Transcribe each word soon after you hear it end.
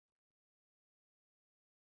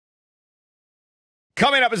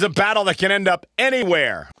Coming up is a battle that can end up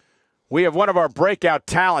anywhere. We have one of our breakout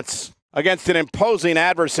talents against an imposing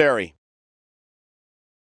adversary.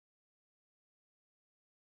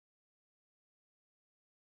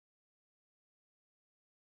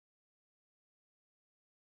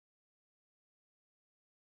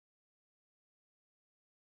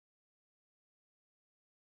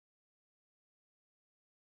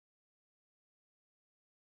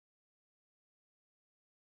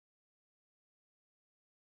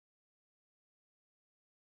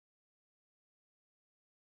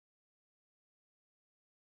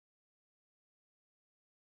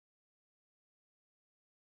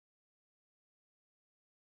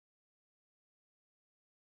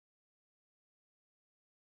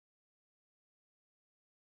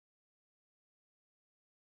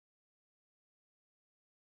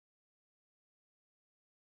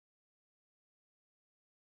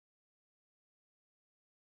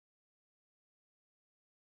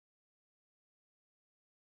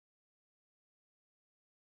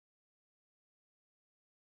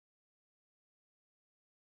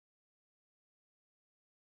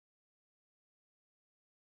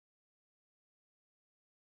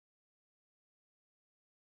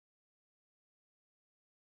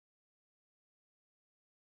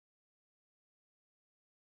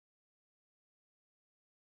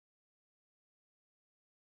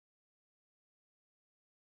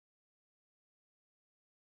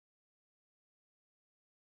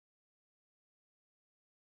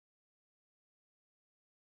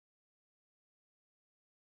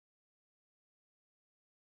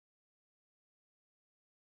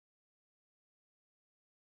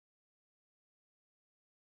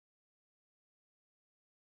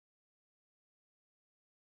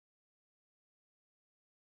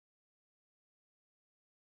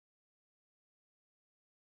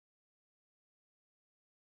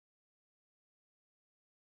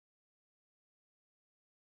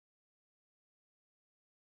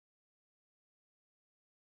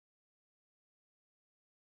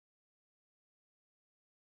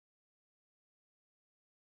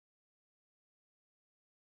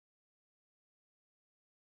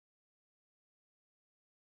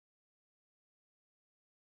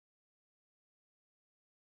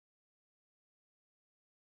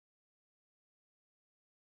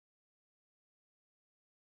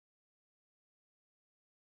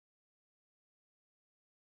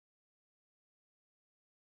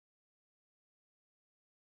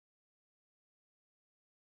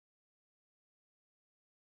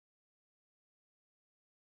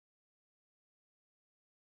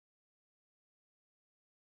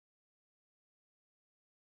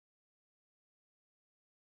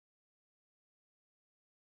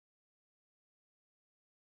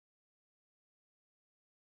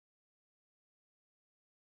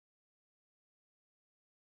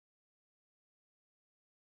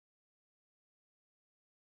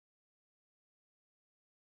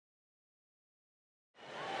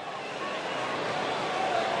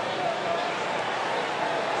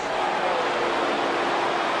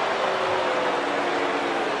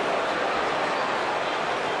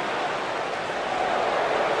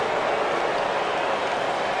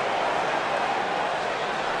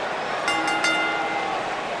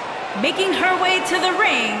 Making her way to the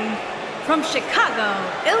ring from Chicago,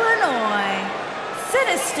 Illinois,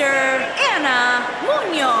 Sinister Anna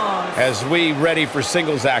Munoz. As we ready for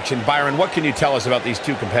singles action, Byron, what can you tell us about these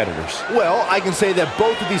two competitors? Well, I can say that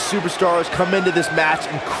both of these superstars come into this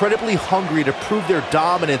match incredibly hungry to prove their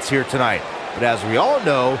dominance here tonight. But as we all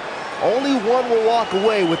know, only one will walk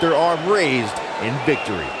away with their arm raised in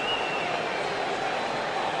victory.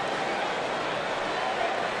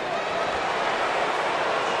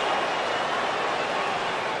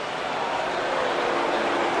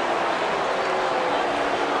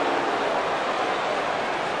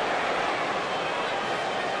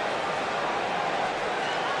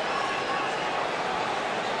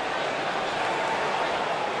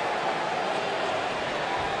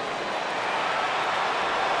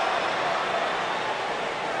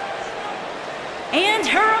 And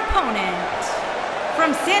her opponent,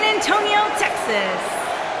 from San Antonio, Texas,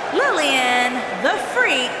 Lillian the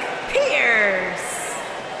Freak Pierce.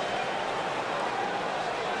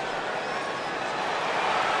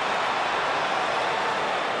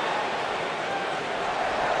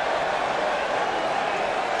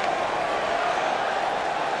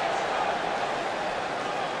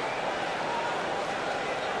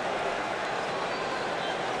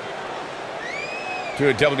 Two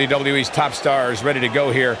of WWE's top stars ready to go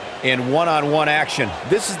here in one-on-one action.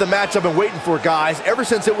 This is the match I've been waiting for, guys. Ever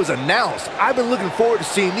since it was announced, I've been looking forward to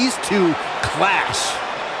seeing these two clash.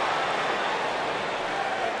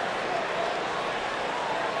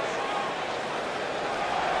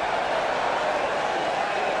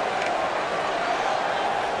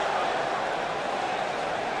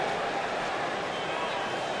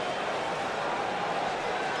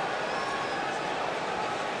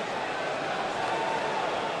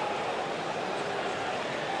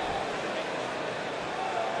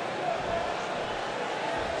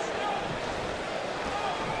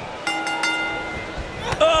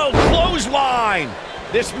 Oh, clothesline!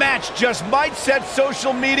 This match just might set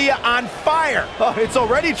social media on fire. Oh, it's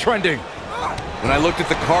already trending. When I looked at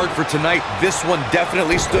the card for tonight, this one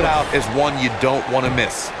definitely stood out as one you don't want to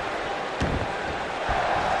miss.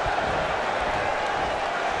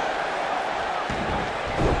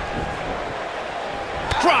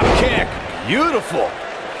 Drop kick. Beautiful.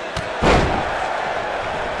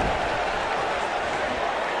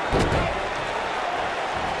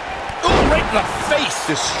 Ooh, right in the face.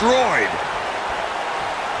 Destroyed.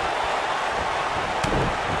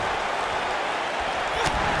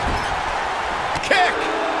 Kick.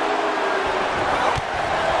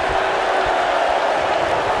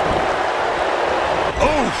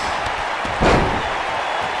 Oof.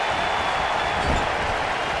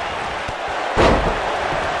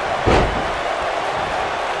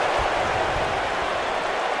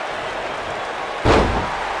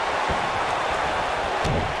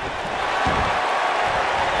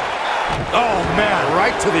 Oh, man,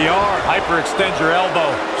 right to the arm. Hyperextend your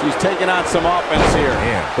elbow. She's taking on some offense here.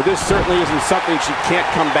 Man. But this certainly isn't something she can't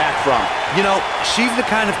come back from. You know, she's the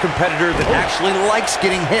kind of competitor that actually likes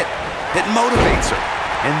getting hit, that motivates her.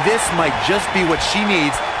 And this might just be what she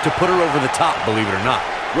needs to put her over the top, believe it or not.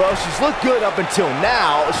 Well, she's looked good up until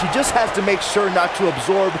now. She just has to make sure not to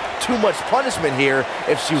absorb too much punishment here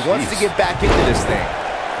if she wants to get back into this thing.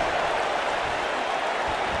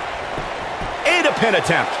 And a pin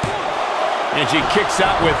attempt. And she kicks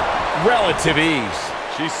out with relative ease.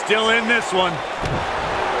 She's still in this one.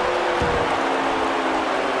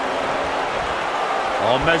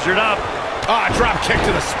 All measured up. Ah, drop kick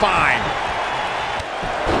to the spine.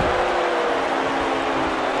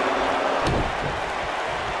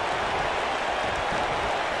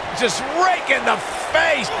 Just rake in the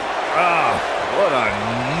face. Ah, what a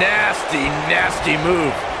nasty, nasty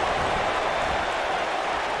move.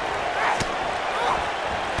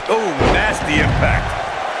 Oh, nasty impact.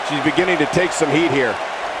 She's beginning to take some heat here.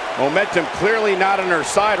 Momentum clearly not on her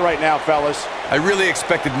side right now, fellas. I really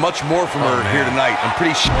expected much more from her here tonight. I'm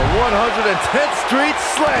pretty sure. 110th Street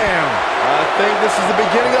Slam. I think this is the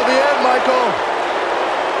beginning of the end, Michael.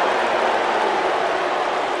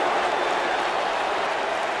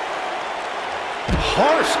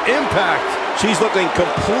 Harsh impact. She's looking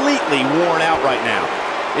completely worn out right now.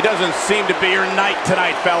 It doesn't seem to be her night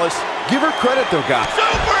tonight, fellas. Give her credit, though, guys.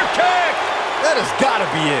 Super kick! That has got to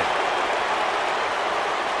be it.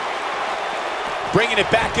 Bringing it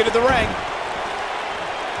back into the ring.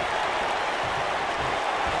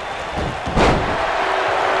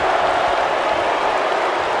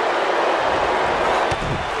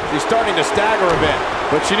 She's starting to stagger a bit,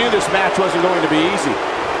 but she knew this match wasn't going to be easy.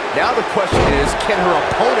 Now the question is, can her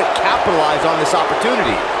opponent capitalize on this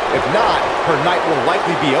opportunity? If not, her night will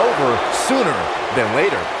likely be over sooner than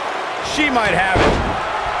later. She might have it.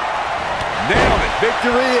 Nailed it.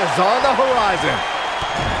 Victory is on the horizon.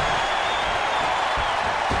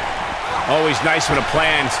 Always nice when a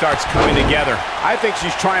plan starts coming together. I think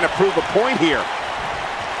she's trying to prove a point here.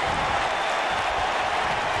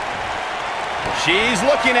 She's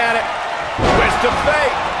looking at it. Twist of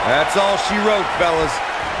fate. That's all she wrote, fellas.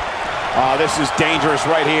 Oh, this is dangerous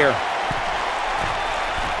right here.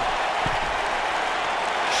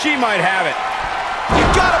 She might have it. You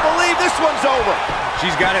gotta believe this one's over.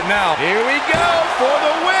 She's got it now. Here we go for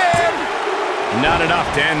the win. Not enough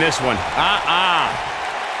to end this one. Oh,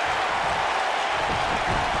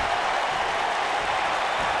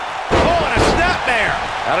 and a snapmare.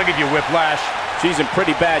 That'll give you whiplash. She's in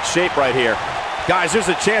pretty bad shape right here. Guys, there's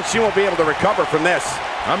a chance she won't be able to recover from this.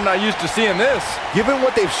 I'm not used to seeing this. Given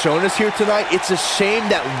what they've shown us here tonight, it's a shame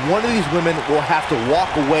that one of these women will have to walk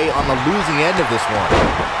away on the losing end of this one.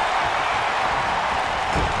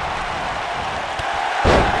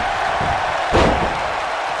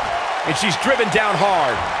 And she's driven down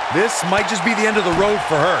hard. This might just be the end of the road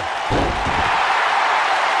for her.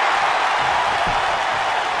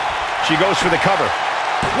 She goes for the cover.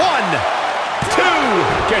 1, 2,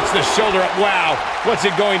 gets the shoulder up. Wow, what's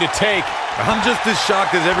it going to take? I'm just as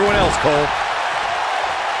shocked as everyone else, Cole.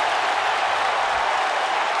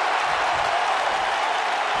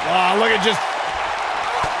 Oh, look at just...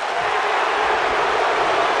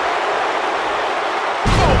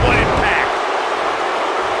 Oh, what impact!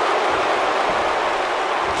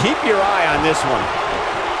 Keep your eye on this one.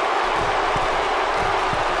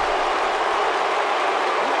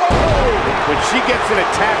 Oh! When she gets in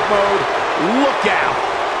attack mode, look out!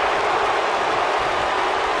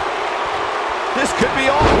 This could be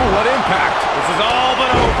all. Ooh, what impact. This is all but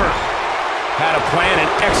over. Had a plan and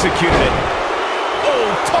executed it. Oh,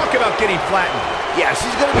 talk about getting flattened. Yeah,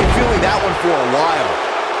 she's going to be feeling that one for a while.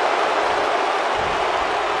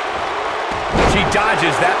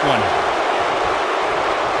 dodges that one.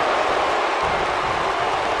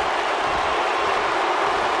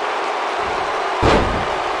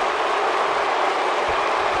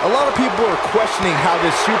 A lot of people are questioning how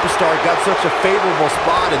this superstar got such a favorable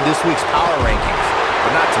spot in this week's power rankings.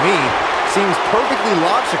 But not to me. Seems perfectly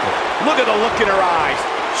logical. Look at the look in her eyes.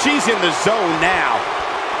 She's in the zone now.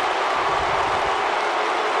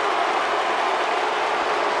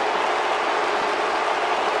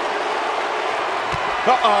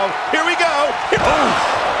 Uh-oh. Here we go. Oh,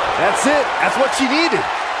 that's it. That's what she needed.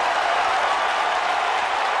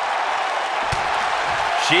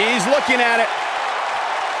 She's looking at it.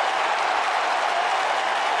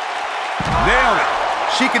 Nailed it.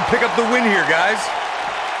 She can pick up the win here, guys.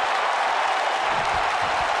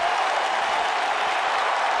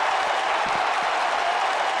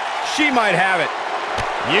 She might have it.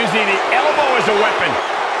 Using the elbow as a weapon.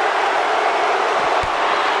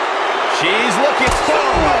 She's looking.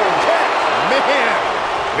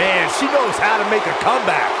 Man, she knows how to make a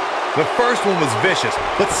comeback. The first one was vicious,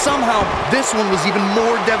 but somehow this one was even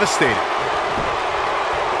more devastating.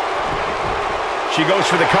 She goes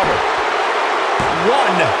for the cover. 1,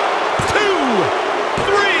 2,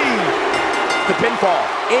 3. The pinfall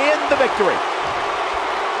and the victory.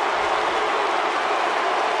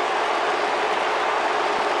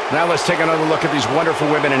 Now let's take another look at these wonderful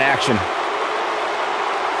women in action.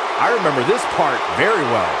 I remember this part very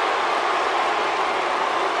well.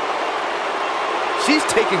 She's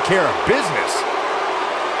taking care of business.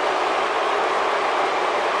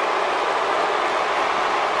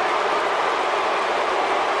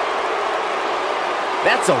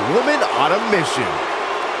 That's a woman on a mission.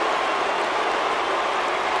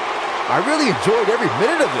 I really enjoyed every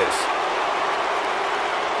minute of this.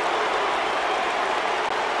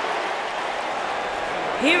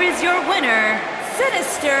 Here is your winner,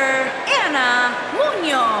 Sinister Anna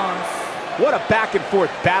Munoz. What a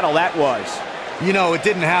back-and-forth battle that was. You know, it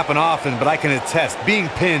didn't happen often, but I can attest, being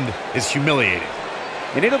pinned is humiliating.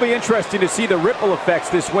 And it'll be interesting to see the ripple effects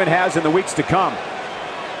this win has in the weeks to come.